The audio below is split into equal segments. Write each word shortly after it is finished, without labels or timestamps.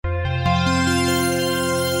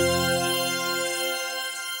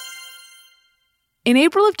In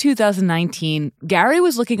April of 2019, Gary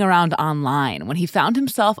was looking around online when he found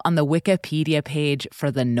himself on the Wikipedia page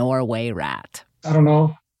for the Norway rat. I don't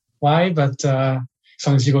know why, but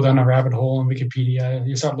sometimes you go down a rabbit hole on Wikipedia,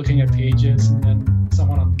 you start looking at pages, and then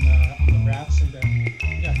someone on the rats, and then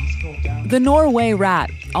you scroll down. The Norway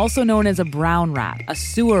rat, also known as a brown rat, a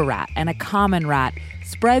sewer rat, and a common rat,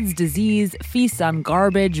 spreads disease, feasts on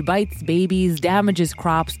garbage, bites babies, damages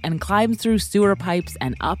crops, and climbs through sewer pipes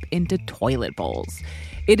and up into toilet bowls.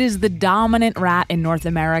 It is the dominant rat in North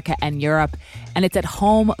America and Europe, and it's at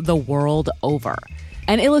home the world over.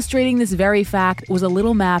 And illustrating this very fact was a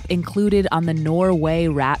little map included on the Norway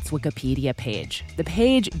Rats Wikipedia page, the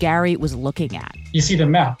page Gary was looking at. You see the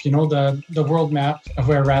map, the world map of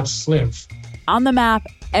where rats live. On the map,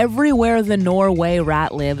 everywhere the Norway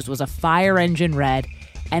rat lives was a fire engine red,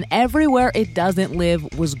 and everywhere it doesn't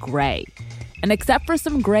live was gray. And except for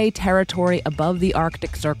some gray territory above the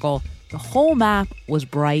Arctic Circle, the whole map was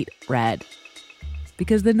bright red.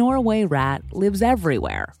 Because the Norway rat lives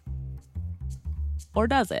everywhere. Or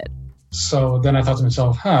does it? So then I thought to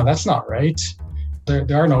myself, that's not right.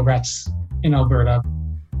 There are no rats in Alberta.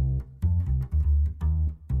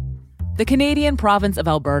 The Canadian province of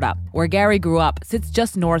Alberta, where Gary grew up, sits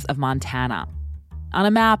just north of Montana. On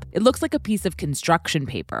a map, it looks like a piece of construction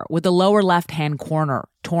paper with the lower left-hand corner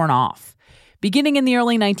torn off. Beginning in the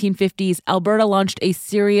early 1950s, Alberta launched a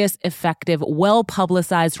serious, effective,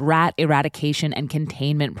 well-publicized rat eradication and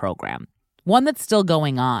containment program, one that's still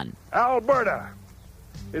going on. Alberta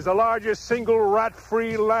is the largest single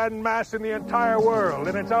rat-free landmass in the entire world,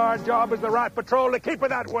 and it's our job as the Rat Patrol to keep it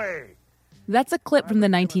that way. That's a clip from the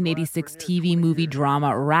 1986 TV movie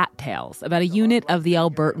drama Rat Tales about a unit of the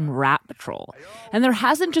Albertan Rat Patrol. And there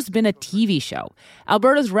hasn't just been a TV show.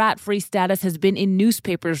 Alberta's rat-free status has been in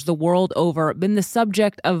newspapers the world over, been the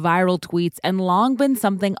subject of viral tweets, and long been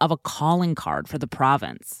something of a calling card for the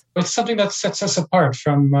province. It's something that sets us apart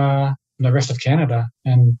from the rest of Canada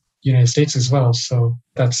and United States as well. So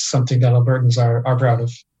that's something that Albertans are proud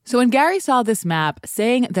of. So when Gary saw this map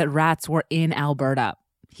saying that rats were in Alberta,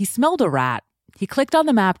 he smelled a rat. He clicked on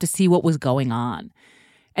the map to see what was going on.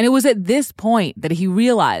 And it was at this point that he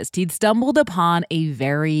realized he'd stumbled upon a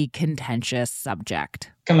very contentious subject.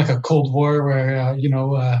 Kind of like a Cold War where,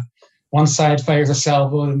 one side fires a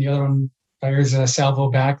salvo and the other one fires a salvo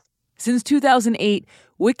back. Since 2008,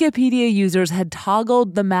 Wikipedia users had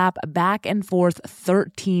toggled the map back and forth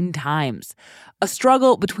 13 times. A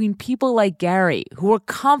struggle between people like Gary, who were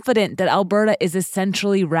confident that Alberta is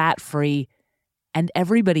essentially rat-free, and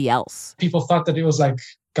everybody else. People thought that it was like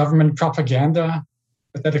government propaganda,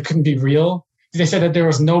 but that it couldn't be real. They said that there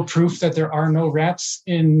was no proof that there are no rats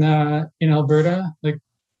in Alberta. Like,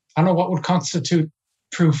 I don't know what would constitute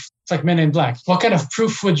proof. It's like Men in Black. What kind of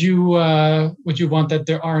proof would you want that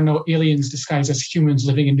there are no aliens disguised as humans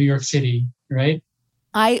living in New York City, right?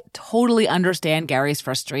 I totally understand Gary's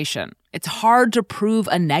frustration. It's hard to prove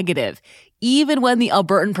a negative, even when the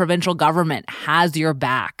Albertan provincial government has your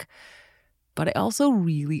back. But I also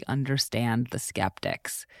really understand the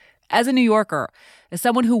skeptics. As a New Yorker, as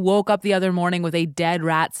someone who woke up the other morning with a dead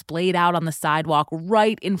rat splayed out on the sidewalk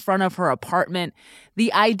right in front of her apartment,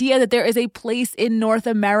 the idea that there is a place in North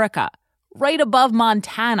America, right above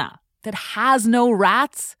Montana, that has no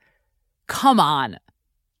rats? Come on.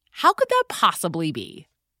 How could that possibly be?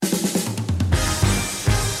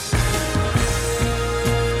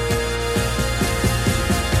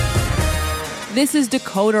 This is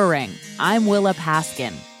Decoder Ring. I'm Willa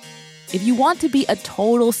Paskin. If you want to be a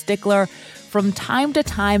total stickler, from time to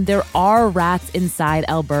time there are rats inside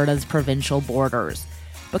Alberta's provincial borders.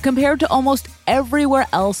 But compared to almost everywhere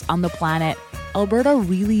else on the planet, Alberta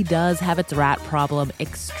really does have its rat problem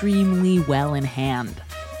extremely well in hand.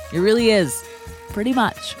 It really is, pretty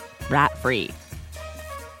much, rat-free.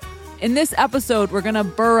 In this episode, we're going to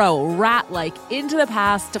burrow rat-like into the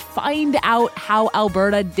past to find out how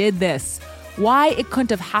Alberta did this, why it couldn't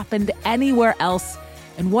have happened anywhere else,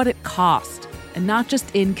 and what it cost, and not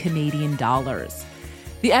just in Canadian dollars.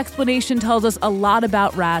 The explanation tells us a lot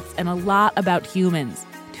about rats and a lot about humans,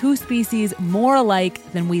 two species more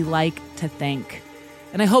alike than we like to think.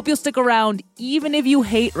 And I hope you'll stick around even if you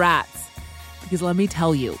hate rats, because let me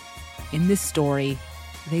tell you, in this story,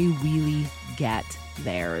 they really get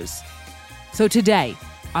theirs. So today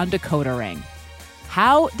on Decoder Ring,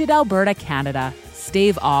 how did Alberta, Canada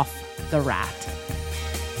stave off the rat?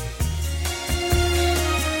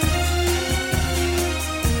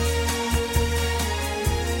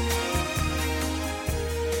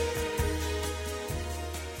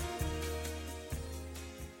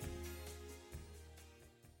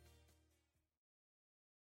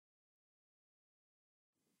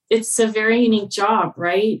 it's a very unique job,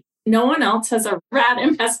 right? No one else has a rat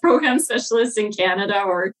and pest program specialist in Canada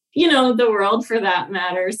or, the world for that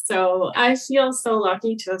matter. So I feel so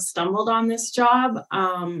lucky to have stumbled on this job.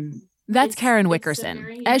 That's Karen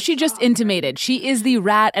Wickerson. As she just intimated, she is the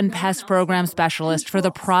rat and pest program specialist for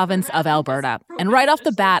the province of Alberta. And right off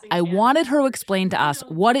the bat, I wanted her to explain to us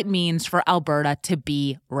what it means for Alberta to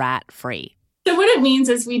be rat-free. So what it means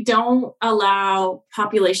is we don't allow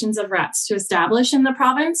populations of rats to establish in the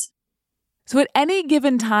province. So at any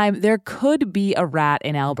given time, there could be a rat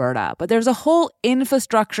in Alberta, but there's a whole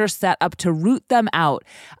infrastructure set up to root them out,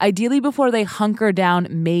 ideally before they hunker down,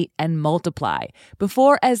 mate, and multiply,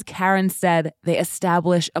 before, as Karen said, they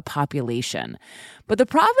establish a population. But the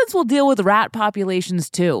province will deal with rat populations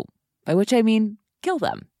too, by which I mean kill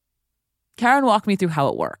them. Karen walked me through how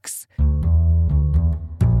it works.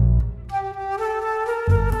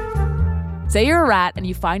 Say you're a rat and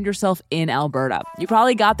you find yourself in Alberta. You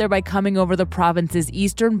probably got there by coming over the province's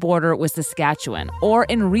eastern border with Saskatchewan, or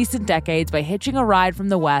in recent decades by hitching a ride from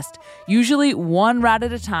the west, usually one rat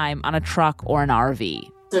at a time on a truck or an RV.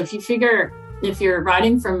 So if you figure, if you're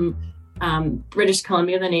riding from British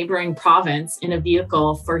Columbia, the neighboring province, in a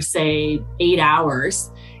vehicle for, say, 8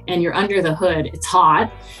 hours, and you're under the hood, it's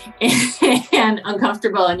hot and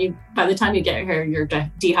uncomfortable, and by the time you get here, you're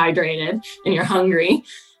dehydrated and you're hungry.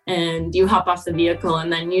 And you hop off the vehicle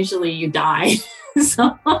and then usually you die.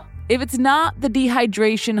 So if it's not the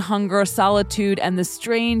dehydration, hunger, solitude, and the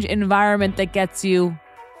strange environment that gets you,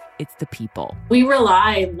 it's the people. We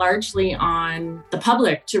rely largely on the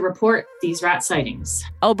public to report these rat sightings.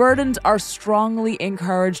 Albertans are strongly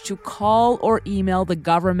encouraged to call or email the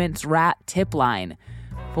government's rat tip line,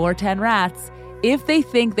 410 rats, if they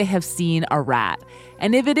think they have seen a rat.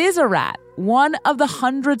 And if it is a rat, one of the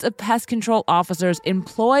hundreds of pest control officers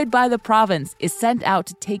employed by the province is sent out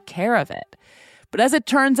to take care of it. But as it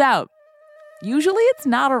turns out, usually it's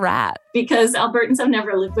not a rat. Because Albertans have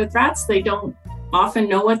never lived with rats, they don't often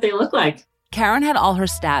know what they look like. Karen had all her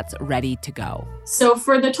stats ready to go. So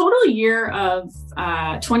for the total year of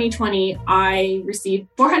 2020, I received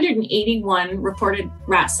 481 reported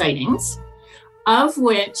rat sightings, of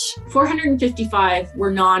which 455 were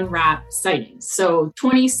non-rat sightings. So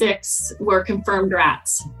 26 were confirmed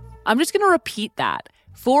rats. I'm just going to repeat that.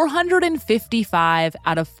 455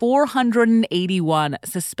 out of 481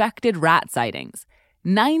 suspected rat sightings.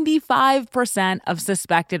 95% of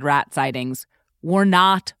suspected rat sightings were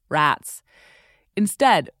not rats.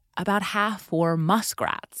 Instead, about half were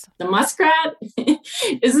muskrats. The muskrat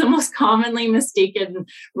is the most commonly mistaken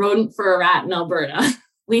rodent for a rat in Alberta.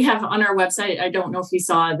 We have on our website, I don't know if you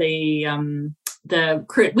saw we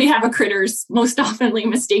have a critters most oftenly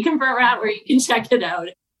mistaken for a rat where you can check it out.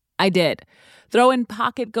 I did. Throw in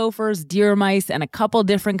pocket gophers, deer mice, and a couple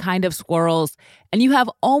different kind of squirrels, and you have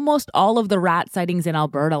almost all of the rat sightings in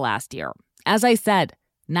Alberta last year. As I said,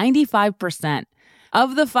 95%.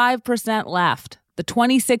 Of the 5% left, the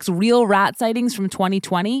 26 real rat sightings from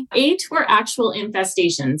 2020, 8 were actual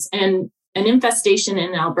infestations, and an infestation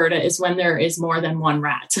in Alberta is when there is more than one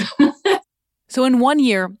rat. So in 1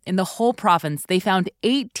 year, in the whole province, they found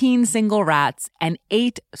 18 single rats and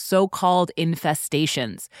 8 so-called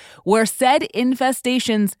infestations, where said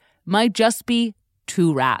infestations might just be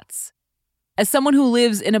 2 rats. As someone who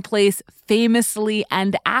lives in a place famously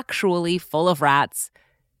and actually full of rats,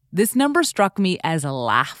 this number struck me as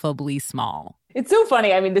laughably small. It's so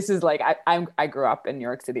funny. I mean, this is like, I grew up in New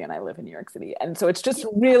York City and I live in New York City. And so it's just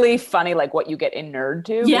really funny, like what you get inured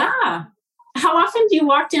to. Yeah. How often do you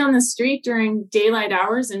walk down the street during daylight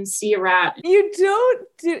hours and see a rat? You don't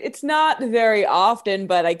it's not very often,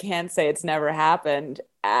 but I can't say it's never happened.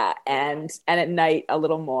 And at night a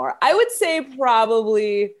little more. I would say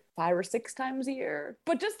probably 5 or 6 times a year.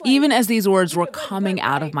 But just like, even as these words were coming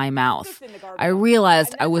out of my mouth, I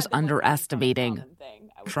realized I was underestimating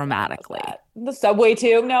dramatically. The subway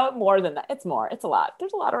too? No, more than that. It's more. It's a lot.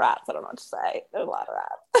 There's a lot of rats. I don't know what to say. There's a lot of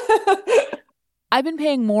rats. I've been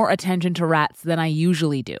paying more attention to rats than I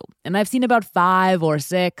usually do, and I've seen about 5 or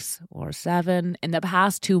 6 or 7 in the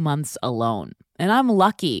past 2 months alone. And I'm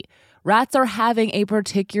lucky. Rats are having a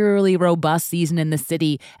particularly robust season in the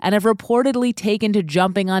city and have reportedly taken to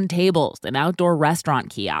jumping on tables and outdoor restaurant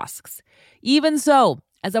kiosks. Even so,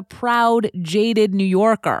 as a proud, jaded New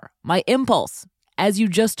Yorker, my impulse, as you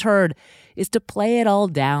just heard, is to play it all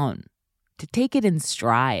down, to take it in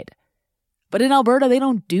stride. But in Alberta, they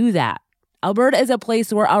don't do that. Alberta is a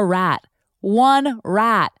place where a rat, one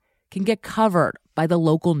rat, can get covered by the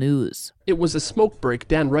local news. It was a smoke break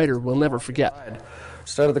Dan Ryder will never forget.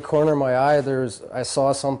 Just out of the corner of my eye, I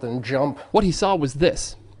saw something jump. What he saw was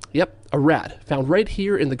this. Yep, a rat found right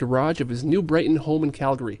here in the garage of his New Brighton home in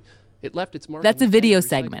Calgary. It left its mark. That's a video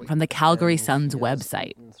segment from the Calgary Sun's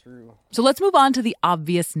website. So let's move on to the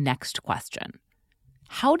obvious next question.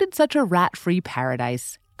 How did such a rat-free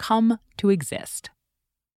paradise come to exist?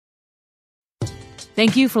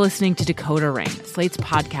 Thank you for listening to Decoder Ring, Slate's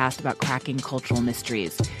podcast about cracking cultural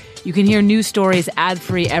mysteries. You can hear new stories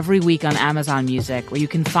ad-free every week on Amazon Music, where you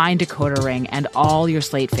can find Decoder Ring and all your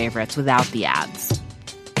Slate favorites without the ads.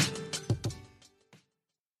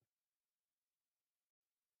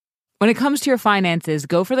 When it comes to your finances,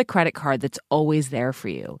 go for the credit card that's always there for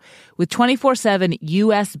you. With 24/7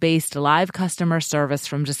 U.S.-based live customer service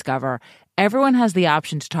from Discover, everyone has the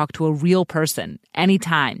option to talk to a real person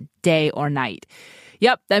anytime, day or night.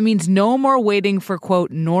 Yep, that means no more waiting for, quote,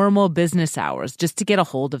 normal business hours just to get a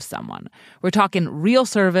hold of someone. We're talking real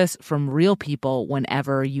service from real people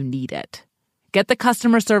whenever you need it. Get the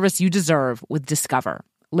customer service you deserve with Discover.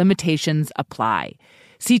 Limitations apply.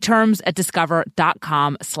 See terms at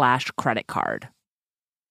discover.com/creditcard.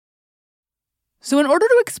 So in order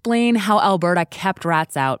to explain how Alberta kept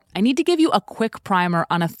rats out, I need to give you a quick primer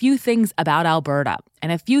on a few things about Alberta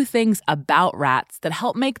and a few things about rats that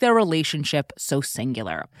help make their relationship so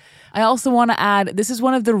singular. I also want to add, this is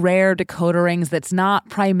one of the rare Decoder Rings that's not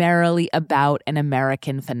primarily about an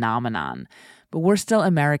American phenomenon. But we're still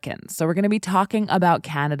Americans, so we're going to be talking about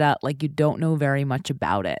Canada like you don't know very much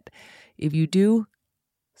about it. If you do,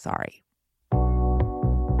 sorry.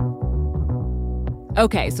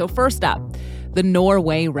 Okay, so first up, the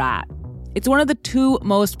Norway rat. It's one of the two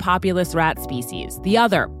most populous rat species. The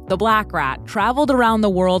other, the black rat, traveled around the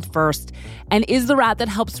world first and is the rat that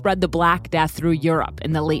helped spread the Black Death through Europe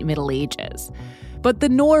in the late Middle Ages. But the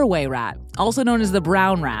Norway rat, also known as the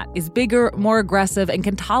brown rat, is bigger, more aggressive, and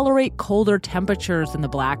can tolerate colder temperatures than the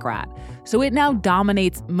black rat. So it now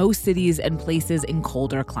dominates most cities and places in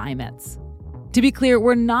colder climates. To be clear,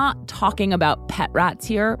 we're not talking about pet rats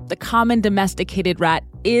here. The common domesticated rat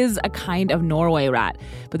is a kind of Norway rat,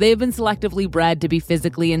 but they have been selectively bred to be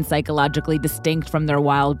physically and psychologically distinct from their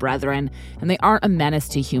wild brethren, and they aren't a menace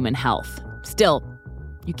to human health. Still,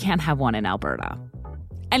 you can't have one in Alberta.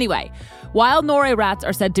 Anyway, wild Norway rats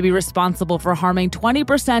are said to be responsible for harming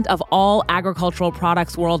 20% of all agricultural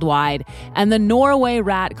products worldwide, and the Norway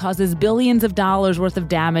rat causes billions of dollars worth of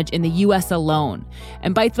damage in the U.S. alone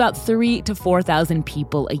and bites about 3,000 to 4,000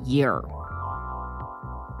 people a year.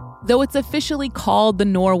 Though it's officially called the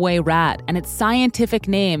Norway rat and its scientific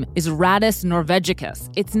name is Rattus norvegicus,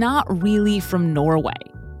 it's not really from Norway.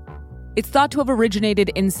 It's thought to have originated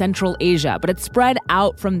in Central Asia, but it spread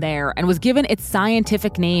out from there and was given its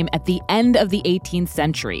scientific name at the end of the 18th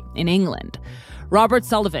century in England. Robert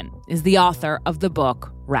Sullivan is the author of the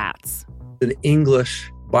book Rats. An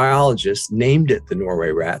English biologist named it the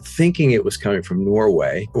Norway rat, thinking it was coming from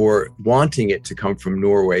Norway or wanting it to come from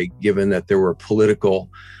Norway, given that there were political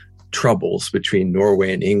troubles between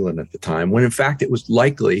Norway and England at the time, when in fact it was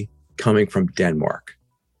likely coming from Denmark.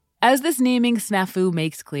 As this naming snafu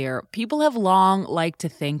makes clear, people have long liked to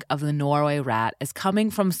think of the Norway rat as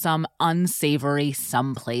coming from some unsavory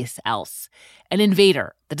someplace else, an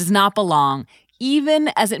invader that does not belong,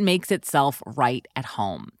 even as it makes itself right at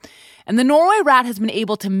home. And the Norway rat has been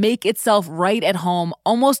able to make itself right at home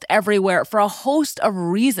almost everywhere for a host of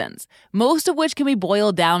reasons, most of which can be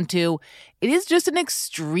boiled down to it is just an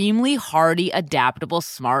extremely hardy, adaptable,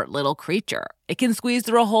 smart little creature. It can squeeze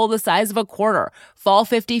through a hole the size of a quarter, fall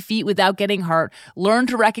 50 feet without getting hurt, learn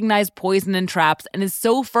to recognize poison and traps, and is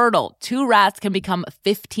so fertile, 2 rats can become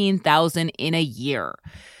 15,000 in a year.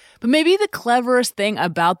 But maybe the cleverest thing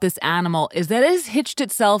about this animal is that it has hitched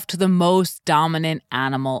itself to the most dominant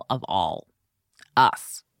animal of all,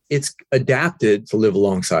 us. It's adapted to live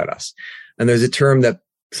alongside us. And there's a term that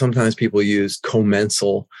sometimes people use,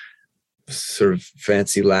 commensal, sort of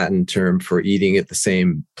fancy Latin term for eating at the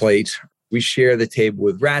same plate. We share the table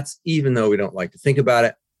with rats, even though we don't like to think about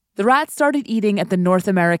it. The rats started eating at the North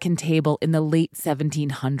American table in the late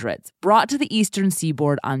 1700s, brought to the eastern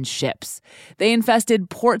seaboard on ships. They infested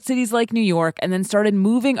port cities like New York and then started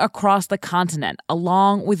moving across the continent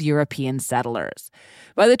along with European settlers.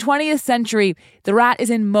 By the 20th century, the rat is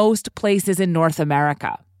in most places in North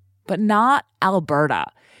America, but not Alberta.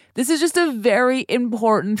 This is just a very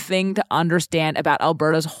important thing to understand about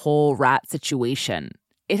Alberta's whole rat situation.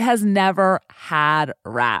 It has never had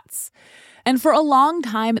rats. And for a long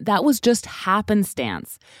time, that was just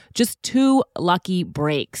happenstance, just 2 lucky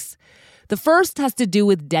breaks. The first has to do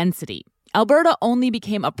with density. Alberta only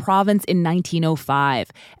became a province in 1905,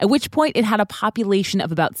 at which point it had a population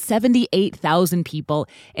of about 78,000 people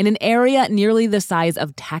in an area nearly the size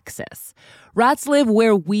of Texas. Rats live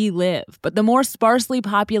where we live, but the more sparsely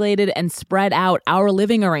populated and spread out our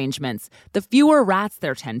living arrangements, the fewer rats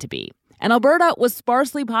there tend to be. And Alberta was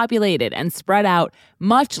sparsely populated and spread out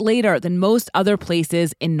much later than most other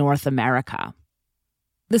places in North America.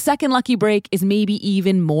 The second lucky break is maybe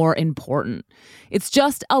even more important. It's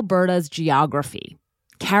just Alberta's geography.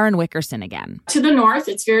 Karen Wickerson again. To the north,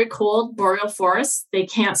 it's very cold, boreal forests. They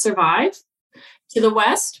can't survive. To the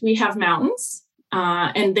west, we have mountains,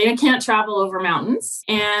 and they can't travel over mountains.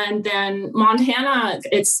 And then Montana,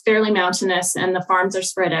 it's fairly mountainous, and the farms are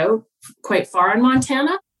spread out quite far in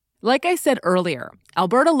Montana. Like I said earlier,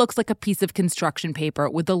 Alberta looks like a piece of construction paper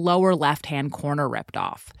with the lower left-hand corner ripped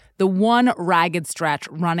off, the one ragged stretch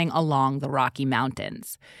running along the Rocky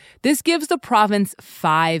Mountains. This gives the province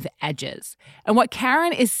 5 edges. And what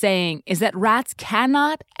Karen is saying is that rats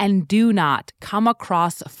cannot and do not come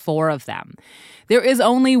across 4 of them. There is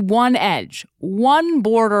only one edge, one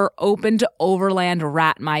border open to overland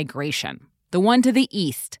rat migration, the one to the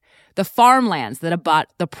east, the farmlands that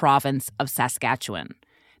abut the province of Saskatchewan.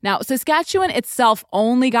 Now, Saskatchewan itself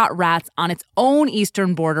only got rats on its own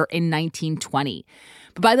eastern border in 1920.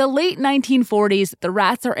 But by the late 1940s, the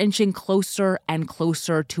rats are inching closer and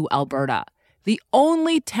closer to Alberta, the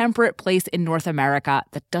only temperate place in North America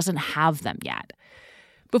that doesn't have them yet.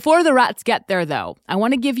 Before the rats get there, though, I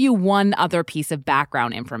want to give you one other piece of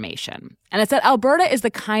background information. And it's that Alberta is the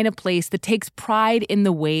kind of place that takes pride in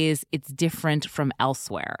the ways it's different from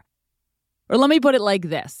elsewhere. Or let me put it like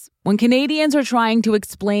this. When Canadians are trying to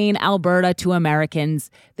explain Alberta to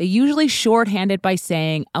Americans, they usually shorthand it by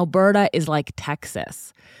saying Alberta is like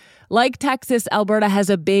Texas. Like Texas, Alberta has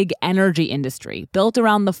a big energy industry built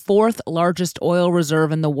around the 4th largest oil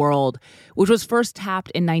reserve in the world, which was first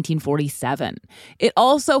tapped in 1947. It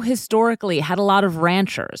also historically had a lot of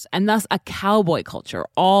ranchers and thus a cowboy culture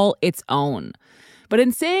all its own. But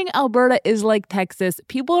in saying Alberta is like Texas,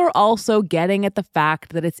 people are also getting at the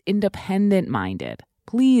fact that it's independent-minded,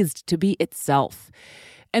 pleased to be itself.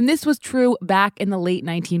 And this was true back in the late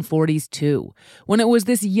 1940s, too, when it was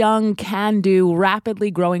this young, can-do,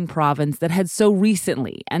 rapidly growing province that had so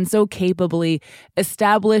recently and so capably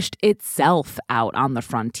established itself out on the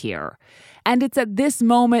frontier. And it's at this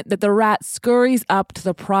moment that the rat scurries up to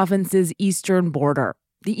the province's eastern border,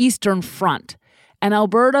 the Eastern Front, and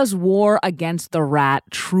Alberta's war against the rat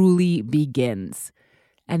truly begins.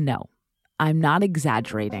 And no, I'm not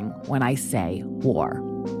exaggerating when I say war.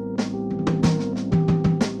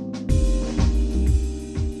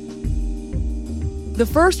 The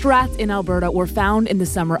first rats in Alberta were found in the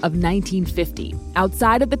summer of 1950,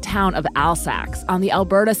 outside of the town of Alsace on the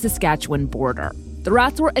Alberta-Saskatchewan border. The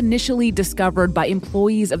rats were initially discovered by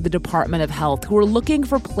employees of the Department of Health who were looking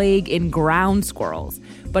for plague in ground squirrels,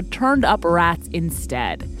 but turned up rats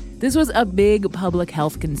instead. This was a big public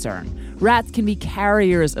health concern. Rats can be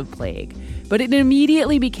carriers of plague, but it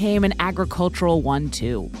immediately became an agricultural one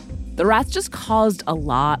too. The rats just caused a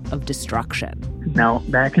lot of destruction. Now,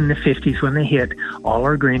 back in the 50s when they hit, all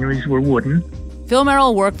our granaries were wooden. Phil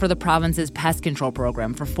Merrill worked for the province's pest control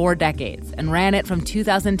program for 4 decades and ran it from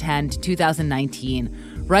 2010 to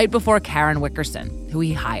 2019, right before Karen Wickerson, who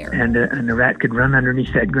he hired. And the rat could run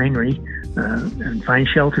underneath that granary and find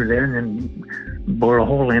shelter there and then bore a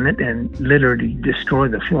hole in it and literally destroy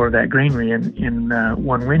the floor of that granary in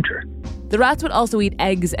one winter. The rats would also eat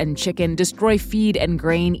eggs and chicken, destroy feed and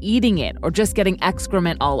grain, eating it or just getting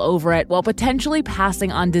excrement all over it, while potentially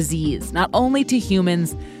passing on disease, not only to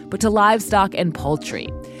humans, but to livestock and poultry.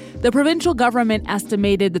 The provincial government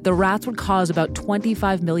estimated that the rats would cause about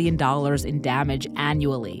 $25 million in damage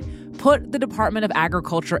annually, put the Department of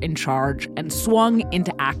Agriculture in charge, and swung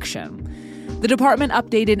into action. The department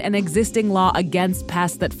updated an existing law against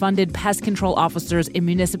pests that funded pest control officers in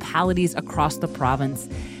municipalities across the province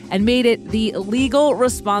and made it the legal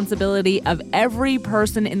responsibility of every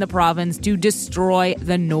person in the province to destroy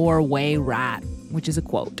the Norway rat, which is a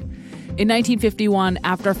quote. In 1951,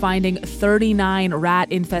 after finding 39 rat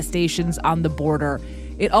infestations on the border,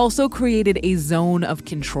 it also created a zone of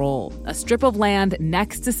control, a strip of land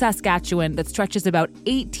next to Saskatchewan that stretches about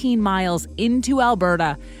 18 miles into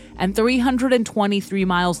Alberta and 323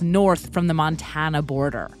 miles north from the Montana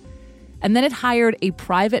border. And then it hired a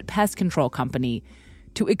private pest control company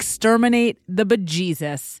to exterminate the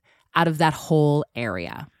bejesus out of that whole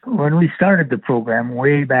area. When we started the program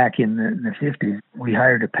way back in the 50s, we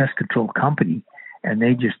hired a pest control company, and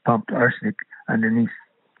they just pumped arsenic underneath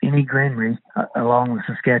any granary along the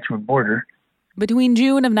Saskatchewan border Between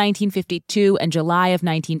June of 1952 and July of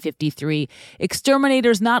 1953,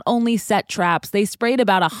 exterminators not only set traps, they sprayed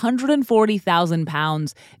about 140,000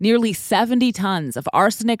 pounds, nearly 70 tons of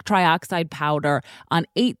arsenic trioxide powder on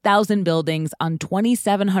 8,000 buildings on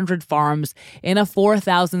 2,700 farms in a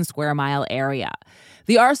 4,000 square mile area.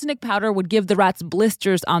 The arsenic powder would give the rats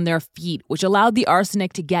blisters on their feet, which allowed the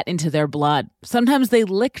arsenic to get into their blood. Sometimes they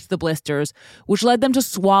licked the blisters, which led them to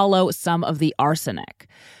swallow some of the arsenic.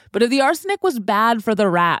 But if the arsenic was bad for the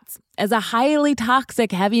rats, as a highly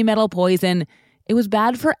toxic heavy metal poison, it was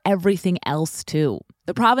bad for everything else too.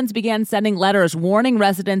 The province began sending letters warning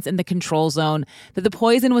residents in the control zone that the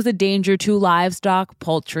poison was a danger to livestock,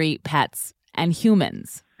 poultry, pets, and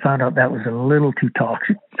humans. Found out that was a little too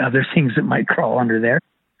toxic. Other things that might crawl under there.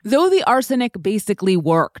 Though the arsenic basically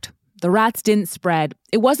worked, the rats didn't spread.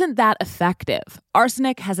 It wasn't that effective.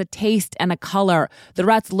 Arsenic has a taste and a color the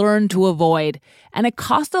rats learned to avoid, and it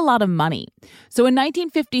cost a lot of money. So in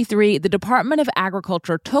 1953, the Department of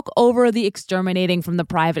Agriculture took over the exterminating from the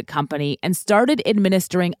private company and started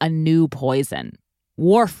administering a new poison,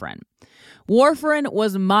 warfarin. Warfarin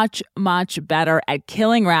was much, much better at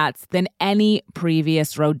killing rats than any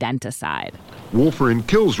previous rodenticide. Warfarin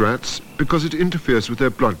kills rats because it interferes with their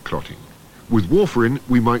blood clotting. With warfarin,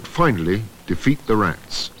 we might finally defeat the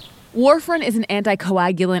rats. Warfarin is an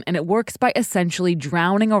anticoagulant, and it works by essentially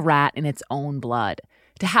drowning a rat in its own blood.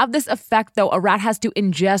 To have this effect, though, a rat has to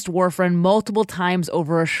ingest warfarin multiple times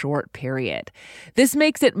over a short period. This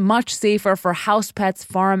makes it much safer for house pets,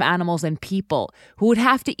 farm animals, and people who would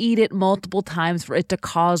have to eat it multiple times for it to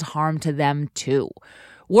cause harm to them, too.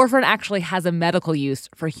 Warfarin actually has a medical use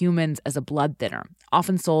for humans as a blood thinner,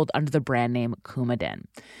 often sold under the brand name Coumadin.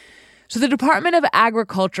 So the Department of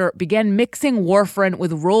Agriculture began mixing warfarin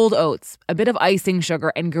with rolled oats, a bit of icing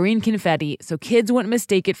sugar, and green confetti so kids wouldn't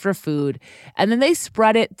mistake it for food, and then they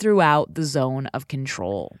spread it throughout the zone of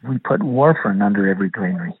control. We put warfarin under every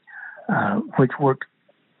granary, which worked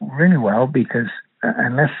really well because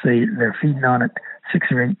unless they're feeding on it 6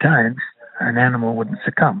 or 8 times, an animal wouldn't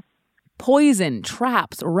succumb. Poison,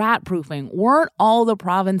 traps, rat-proofing weren't all the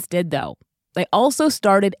province did, though. They also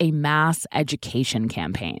started a mass education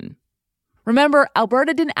campaign. Remember,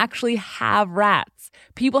 Alberta didn't actually have rats.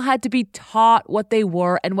 People had to be taught what they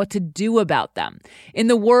were and what to do about them. In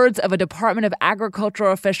the words of a Department of Agriculture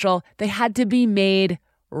official, they had to be made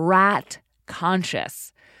rat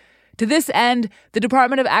conscious. To this end, the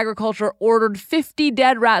Department of Agriculture ordered 50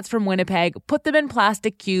 dead rats from Winnipeg, put them in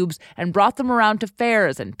plastic cubes, and brought them around to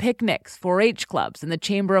fairs and picnics, 4-H clubs, and the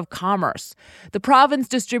Chamber of Commerce. The province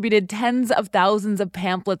distributed tens of thousands of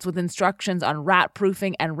pamphlets with instructions on rat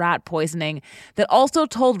proofing and rat poisoning that also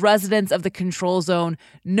told residents of the control zone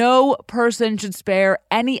no person should spare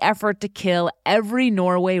any effort to kill every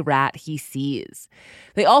Norway rat he sees.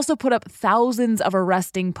 They also put up thousands of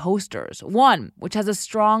arresting posters. One, which has a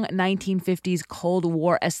strong 1950s Cold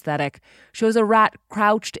War aesthetic, shows a rat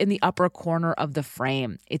crouched in the upper corner of the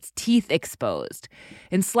frame, its teeth exposed.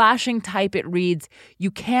 In slashing type, it reads,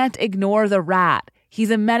 "You can't ignore the rat.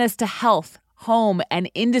 He's a menace to health, home,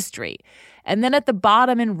 and industry." And then at the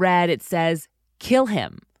bottom in red, it says, "Kill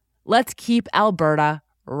him. Let's keep Alberta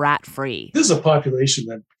rat-free." This is a population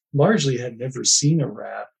that largely had never seen a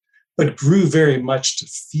rat, but grew very much to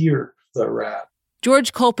fear the rat.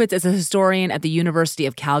 George Colpitts is a historian at the University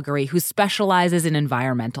of Calgary who specializes in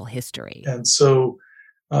environmental history. And so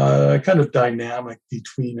a kind of dynamic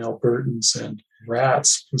between Albertans and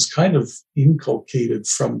rats was kind of inculcated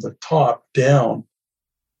from the top down.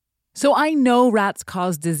 So I know rats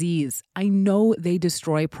cause disease. I know they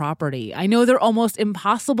destroy property. I know they're almost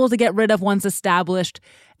impossible to get rid of once established,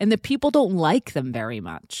 and that people don't like them very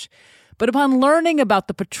much. But upon learning about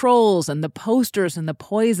the patrols and the posters and the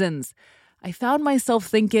poisons, I found myself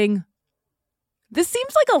thinking, this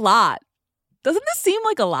seems like a lot. Doesn't this seem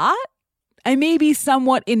like a lot? I may be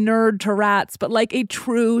somewhat inured to rats, but like a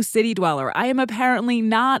true city dweller, I am apparently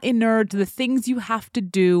not inured to the things you have to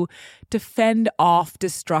do to fend off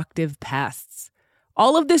destructive pests.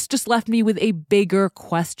 All of this just left me with a bigger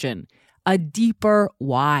question, a deeper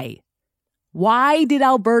why. Why did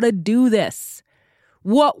Alberta do this?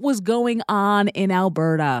 What was going on in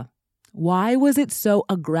Alberta? Why was it so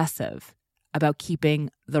aggressive about keeping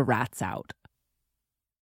the rats out?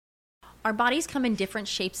 Our bodies come in different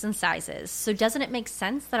shapes and sizes, so doesn't it make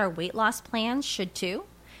sense that our weight loss plans should too?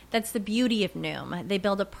 That's the beauty of Noom. They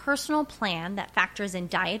build a personal plan that factors in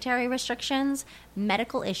dietary restrictions,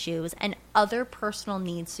 medical issues, and other personal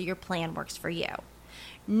needs so your plan works for you.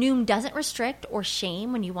 Noom doesn't restrict or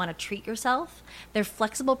shame when you want to treat yourself. Their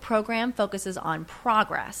flexible program focuses on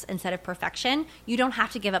progress instead of perfection. You don't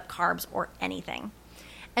have to give up carbs or anything.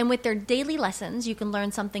 And with their daily lessons, you can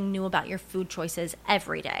learn something new about your food choices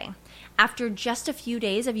every day. After just a few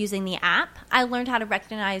days of using the app, I learned how to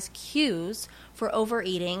recognize cues for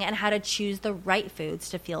overeating and how to choose the right foods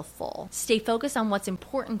to feel full. Stay focused on what's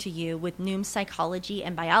important to you with Noom's psychology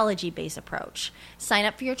and biology-based approach. Sign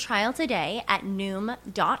up for your trial today at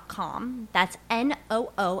Noom.com. That's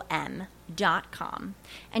Noom.com.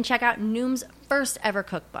 And check out Noom's first ever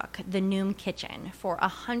cookbook, The Noom Kitchen, for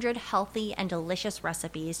 100 healthy and delicious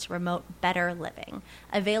recipes to promote better living.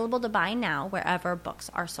 Available to buy now wherever books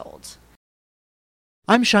are sold.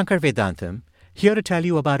 I'm Shankar Vedantam, here to tell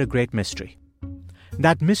you about a great mystery.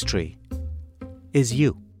 That mystery is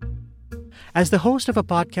you. As the host of a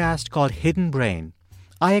podcast called Hidden Brain,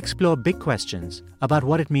 I explore big questions about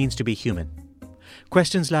what it means to be human.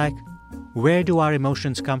 Questions like, where do our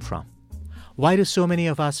emotions come from? Why do so many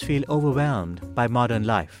of us feel overwhelmed by modern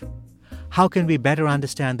life? How can we better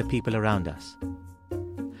understand the people around us?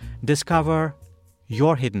 Discover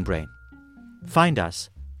your hidden brain. Find us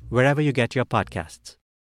wherever you get your podcasts.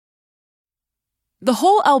 The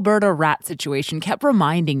whole Alberta rat situation kept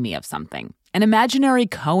reminding me of something. An imaginary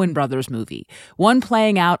Coen Brothers movie, one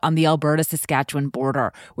playing out on the Alberta-Saskatchewan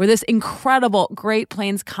border, where this incredible Great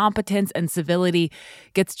Plains competence and civility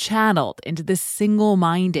gets channeled into this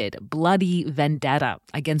single-minded, bloody vendetta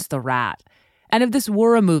against the rat. And if this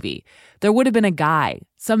were a movie, there would have been a guy,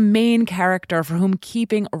 some main character for whom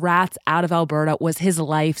keeping rats out of Alberta was his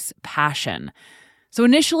life's passion. So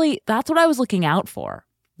initially, that's what I was looking out for.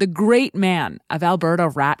 The great man of Alberta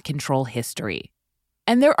rat control history.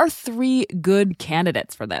 And there are 3 good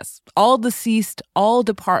candidates for this. All deceased, all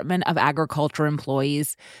Department of Agriculture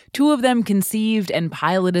employees. 2 of them conceived and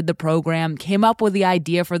piloted the program, came up with the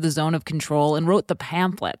idea for the zone of control, and wrote the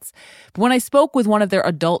pamphlets. But when I spoke with one of their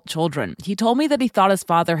adult children, he told me that he thought his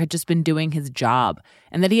father had just been doing his job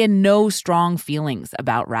and that he had no strong feelings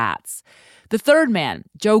about rats. The third man,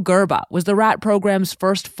 Joe Gerba, was the rat program's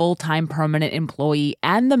first full-time permanent employee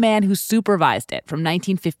and the man who supervised it from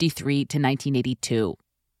 1953 to 1982.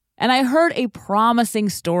 And I heard a promising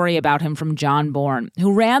story about him from John Bourne,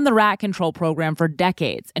 who ran the rat control program for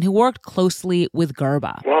decades and who worked closely with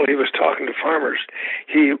Gerba. While he was talking to farmers,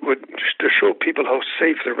 he would, to show people how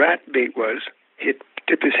safe the rat bait was, he'd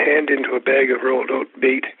dip his hand into a bag of rolled out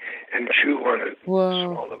bait and chew on it,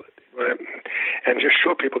 swallow it, and just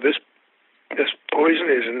show people this poison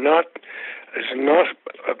is not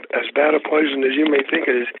as bad a poison as you may think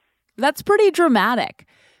it is. That's pretty dramatic.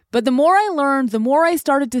 But the more I learned, the more I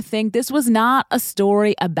started to think this was not a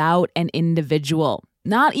story about an individual,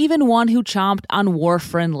 not even one who chomped on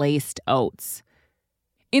warfarin-laced oats.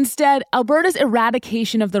 Instead, Alberta's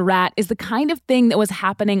eradication of the rat is the kind of thing that was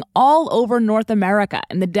happening all over North America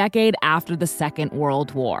in the decade after the Second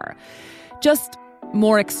World War. Just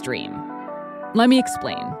more extreme. Let me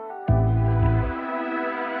explain.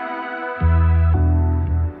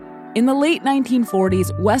 In the late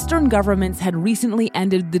 1940s, Western governments had recently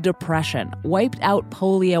ended the Depression, wiped out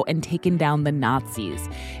polio, and taken down the Nazis.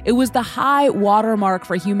 It was the high watermark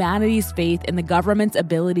for humanity's faith in the government's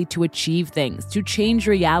ability to achieve things, to change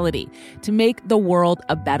reality, to make the world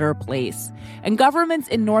a better place. And governments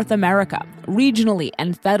in North America, regionally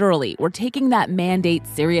and federally, were taking that mandate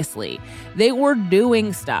seriously. They were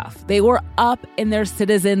doing stuff. They were up in their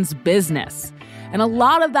citizens' business. And a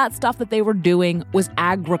lot of that stuff that they were doing was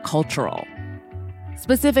agricultural.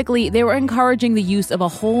 Specifically, they were encouraging the use of a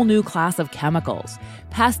whole new class of chemicals,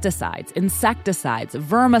 pesticides, insecticides,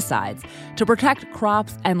 vermicides, to protect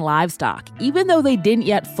crops and livestock, even though they didn't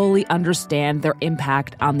yet fully understand their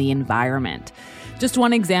impact on the environment. Just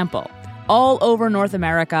one example. All over North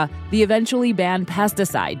America, the eventually banned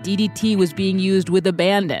pesticide, DDT, was being used with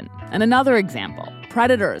abandon. And another example.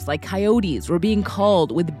 Predators like coyotes were being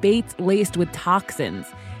culled with baits laced with toxins,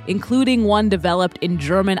 including one developed in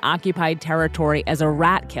German-occupied territory as a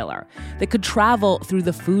rat killer that could travel through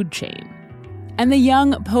the food chain. And the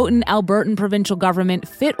young, potent Albertan provincial government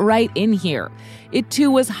fit right in here. It too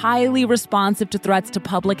was highly responsive to threats to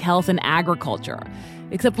public health and agriculture.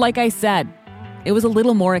 Except, like I said, it was a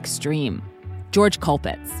little more extreme. George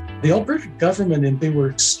Colpitts. The Alberta government, and they were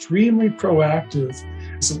extremely proactive.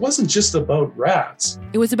 So it wasn't just about rats.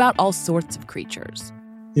 It was about all sorts of creatures.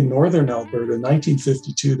 In northern Alberta,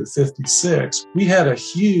 1952 to 56, we had a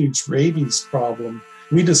huge rabies problem.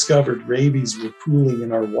 We discovered rabies were pooling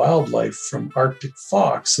in our wildlife from Arctic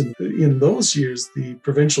fox. And in those years, the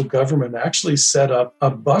provincial government actually set up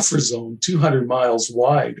a buffer zone 200 miles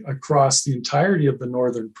wide across the entirety of the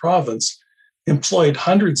northern province, employed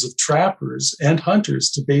hundreds of trappers and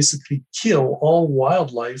hunters to basically kill all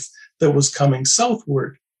wildlife that was coming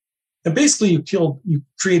southward. And basically you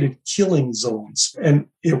created killing zones, and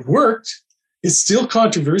it worked. It's still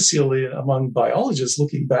controversial among biologists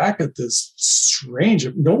looking back at this strange,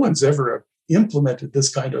 no one's ever implemented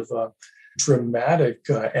this kind of dramatic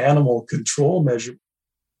animal control measure.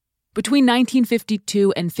 Between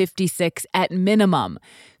 1952 and 56, at minimum,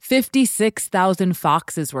 56,000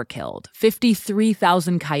 foxes were killed,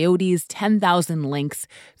 53,000 coyotes, 10,000 lynx,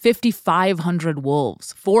 5,500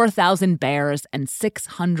 wolves, 4,000 bears, and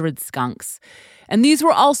 600 skunks. And these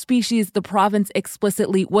were all species the province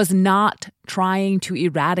explicitly was not trying to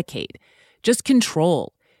eradicate, just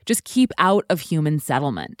control, just keep out of human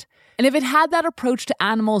settlement. And if it had that approach to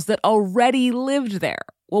animals that already lived there,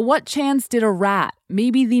 well, what chance did a rat,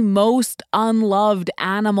 maybe the most unloved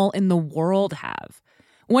animal in the world, have?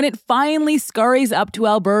 When it finally scurries up to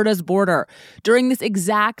Alberta's border, during this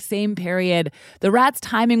exact same period, the rat's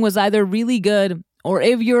timing was either really good or,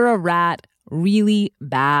 if you're a rat, really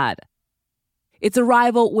bad. Its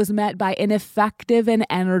arrival was met by an effective and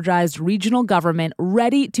energized regional government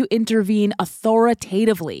ready to intervene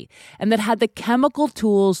authoritatively and that had the chemical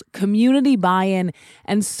tools, community buy-in,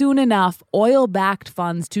 and soon enough oil-backed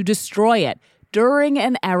funds to destroy it during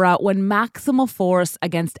an era when maximal force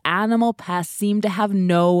against animal pests seemed to have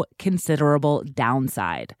no considerable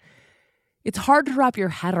downside. It's hard to wrap your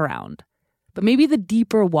head around, but maybe the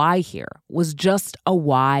deeper why here was just a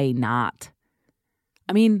why not.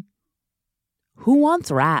 I mean, who wants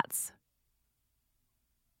rats?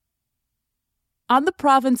 On the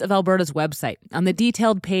province of Alberta's website, on the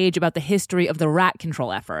detailed page about the history of the rat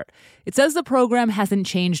control effort, it says the program hasn't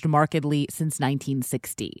changed markedly since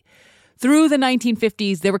 1960. Through the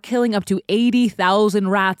 1950s, they were killing up to 80,000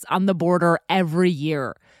 rats on the border every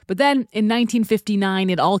year. But then in 1959,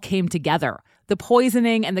 it all came together. The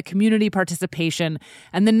poisoning and the community participation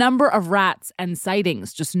and the number of rats and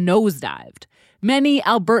sightings just nosedived. Many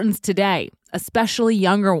Albertans today, especially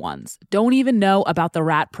younger ones, don't even know about the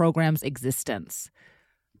rat program's existence.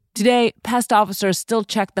 Today, pest officers still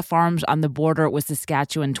check the farms on the border with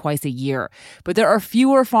Saskatchewan twice a year, but there are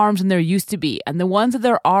fewer farms than there used to be, and the ones that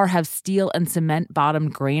there are have steel and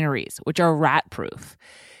cement-bottomed granaries, which are rat-proof.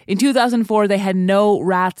 In 2004, they had no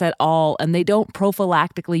rats at all, and they don't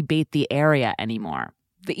prophylactically bait the area anymore.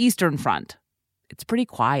 The Eastern Front, it's pretty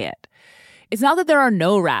quiet. It's not that there are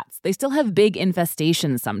no rats. They still have big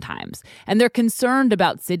infestations sometimes, and they're concerned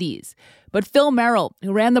about cities. But Phil Merrill,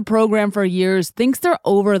 who ran the program for years, thinks they're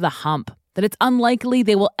over the hump, that it's unlikely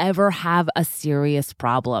they will ever have a serious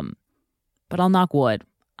problem. But I'll knock wood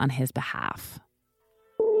on his behalf.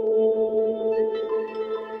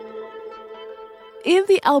 If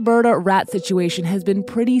the Alberta rat situation has been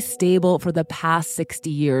pretty stable for the past 60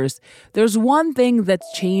 years, there's one thing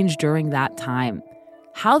that's changed during that time.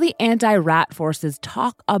 How the anti-rat forces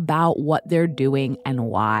talk about what they're doing and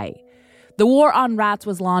why. The war on rats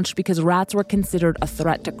was launched because rats were considered a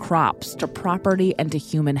threat to crops, to property, and to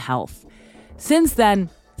human health. Since then,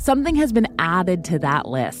 something has been added to that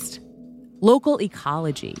list. Local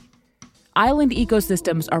ecology. Island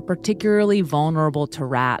ecosystems are particularly vulnerable to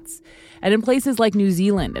rats. And in places like New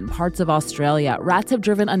Zealand and parts of Australia, rats have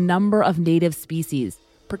driven a number of native species,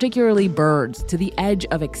 particularly birds, to the edge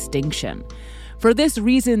of extinction. For this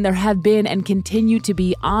reason, there have been and continue to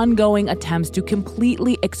be ongoing attempts to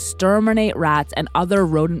completely exterminate rats and other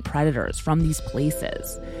rodent predators from these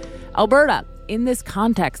places. Alberta, in this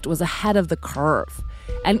context, was ahead of the curve.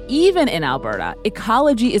 And even in Alberta,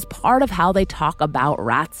 ecology is part of how they talk about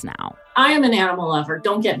rats now. I am an animal lover,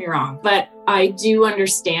 don't get me wrong, but I do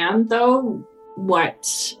understand, though,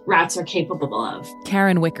 what rats are capable of.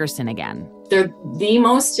 Karen Wickerson again. They're the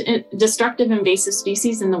most destructive invasive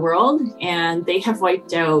species in the world, and they have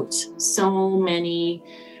wiped out so many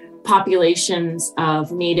populations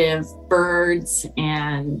of native birds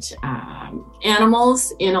and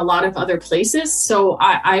animals in a lot of other places. So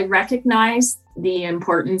I recognize the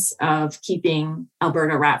importance of keeping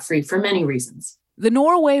Alberta rat-free for many reasons. The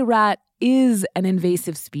Norway rat is an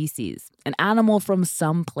invasive species, an animal from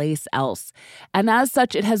someplace else. And as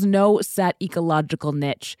such, it has no set ecological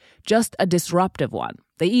niche, just a disruptive one.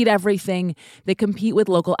 They eat everything, they compete with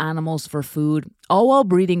local animals for food, all while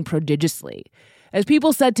breeding prodigiously. As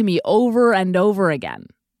people said to me over and over again,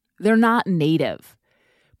 they're not native.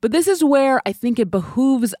 But this is where I think it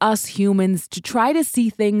behooves us humans to try to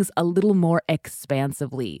see things a little more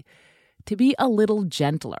expansively, to be a little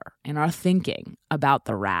gentler in our thinking about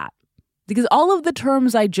the rat. Because all of the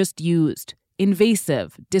terms I just used,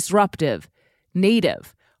 invasive, disruptive,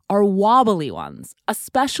 native, are wobbly ones,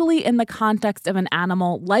 especially in the context of an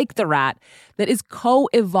animal like the rat that is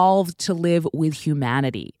co-evolved to live with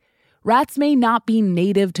humanity. Rats may not be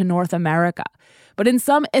native to North America, But in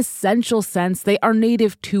some essential sense, they are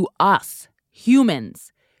native to us,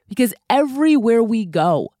 humans, because everywhere we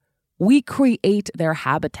go, we create their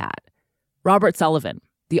habitat. Robert Sullivan,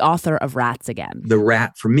 the author of Rats Again. The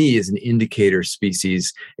rat, for me, is an indicator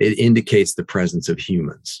species. It indicates the presence of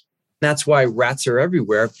humans. That's why rats are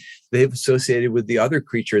everywhere. They've associated with the other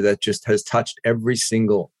creature that just has touched every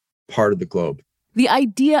single part of the globe. The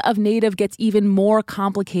idea of native gets even more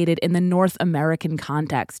complicated in the North American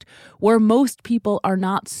context, where most people are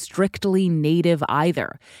not strictly native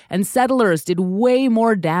either, and settlers did way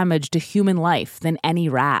more damage to human life than any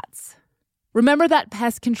rats. Remember that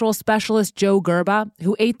pest control specialist Joe Gerba,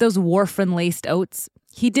 who ate those warfarin-laced oats?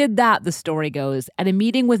 He did that, the story goes, at a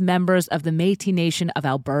meeting with members of the Métis Nation of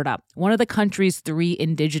Alberta, one of the country's 3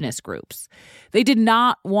 indigenous groups. They did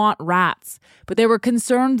not want rats, but they were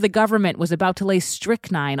concerned the government was about to lay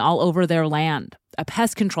strychnine all over their land, a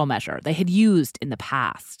pest control measure they had used in the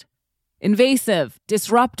past. Invasive,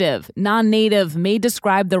 disruptive, non-native may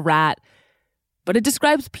describe the rat, but it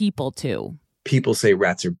describes people too. People say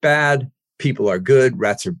rats are bad, people are good,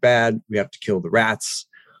 rats are bad, we have to kill the rats.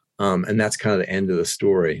 And that's kind of the end of the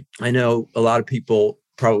story. I know a lot of people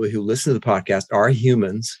probably who listen to the podcast are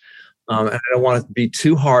humans. And I don't want to be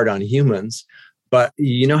too hard on humans, but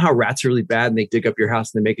you know how rats are really bad and they dig up your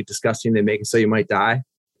house and they make it disgusting. They make it so you might die.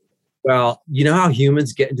 Well, you know how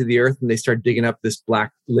humans get into the earth and they start digging up this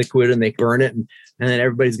black liquid and they burn it and then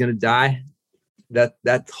everybody's going to die?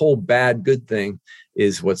 That whole bad, good thing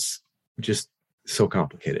is what's just so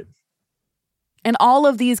complicated. And all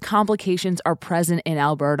of these complications are present in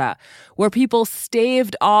Alberta, where people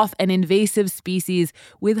staved off an invasive species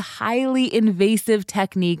with highly invasive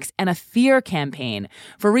techniques and a fear campaign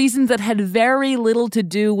for reasons that had very little to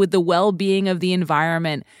do with the well-being of the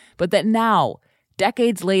environment, but that now,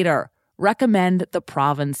 decades later, recommend the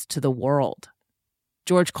province to the world.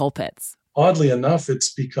 George Colpitts. Oddly enough,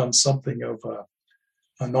 it's become something of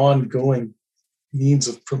an ongoing means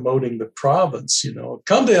of promoting the province. You know,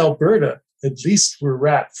 come to Alberta. At least we're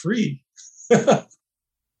rat-free.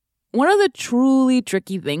 One of the truly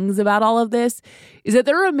tricky things about all of this is that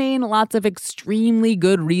there remain lots of extremely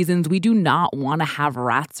good reasons we do not want to have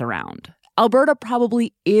rats around. Alberta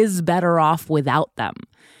probably is better off without them.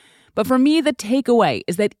 But for me, the takeaway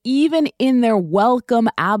is that even in their welcome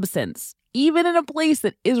absence, even in a place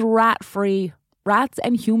that is rat-free, rats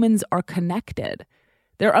and humans are connected.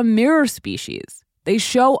 They're a mirror species. They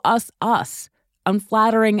show us,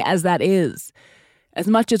 unflattering as that is, as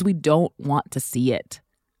much as we don't want to see it.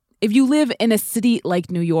 If you live in a city like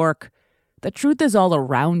New York, the truth is all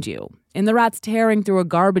around you, in the rats tearing through a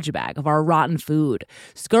garbage bag of our rotten food,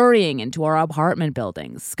 scurrying into our apartment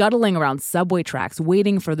buildings, scuttling around subway tracks,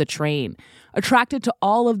 waiting for the train, attracted to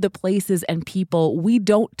all of the places and people we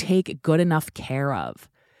don't take good enough care of.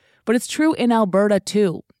 But it's true in Alberta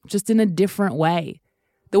too, just in a different way.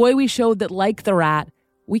 The way we showed that, like the rat,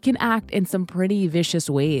 we can act in some pretty vicious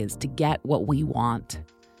ways to get what we want.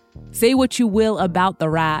 Say what you will about the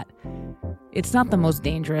rat, it's not the most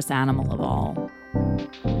dangerous animal of all.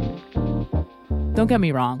 Don't get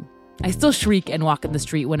me wrong, I still shriek and walk in the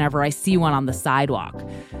street whenever I see one on the sidewalk.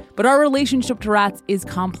 But our relationship to rats is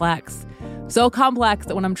complex. So complex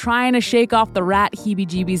that when I'm trying to shake off the rat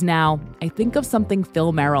heebie-jeebies now, I think of something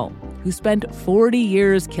Phil Merrill, who spent 40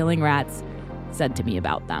 years killing rats, said to me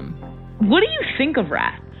about them. What do you think of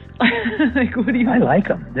rats? What do you? I like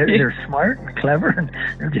them. They're smart and clever, and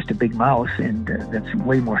they're just a big mouse, and that's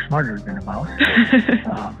way more smarter than a mouse.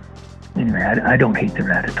 Anyway, I don't hate the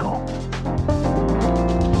rat at all.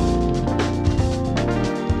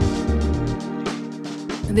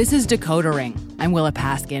 This is Decoder Ring. I'm Willa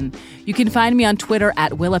Paskin. You can find me on Twitter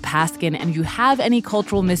at Willa Paskin, and if you have any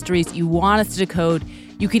cultural mysteries you want us to decode,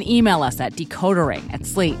 you can email us at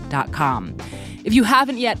decodering@slate.com. If you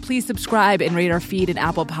haven't yet, please subscribe and rate our feed in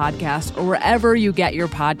Apple Podcasts or wherever you get your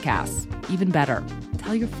podcasts. Even better,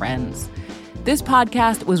 tell your friends. This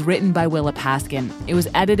podcast was written by Willa Paskin. It was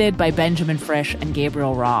edited by Benjamin Frisch and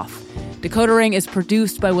Gabriel Roth. Decoder Ring is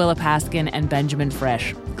produced by Willa Paskin and Benjamin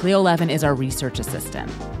Frisch. Cleo Levin is our research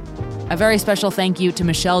assistant. A very special thank you to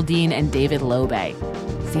Michelle Dean and David Lobe.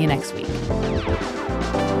 See you next week.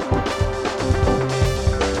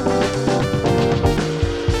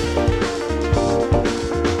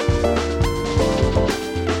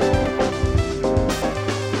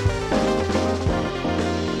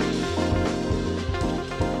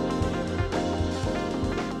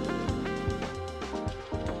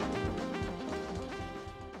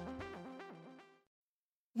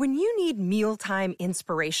 When you you need mealtime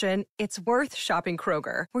inspiration, it's worth shopping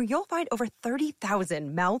Kroger, where you'll find over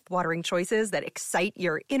 30,000 mouth-watering choices that excite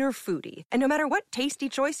your inner foodie. And no matter what tasty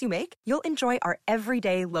choice you make, you'll enjoy our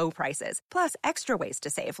everyday low prices, plus extra ways to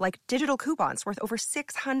save, like digital coupons worth over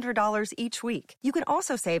 $600 each week. You can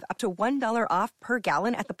also save up to $1 off per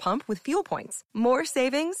gallon at the pump with fuel points. More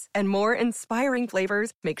savings and more inspiring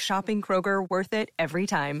flavors make shopping Kroger worth it every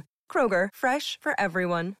time. Kroger, fresh for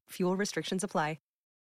everyone. Fuel restrictions apply.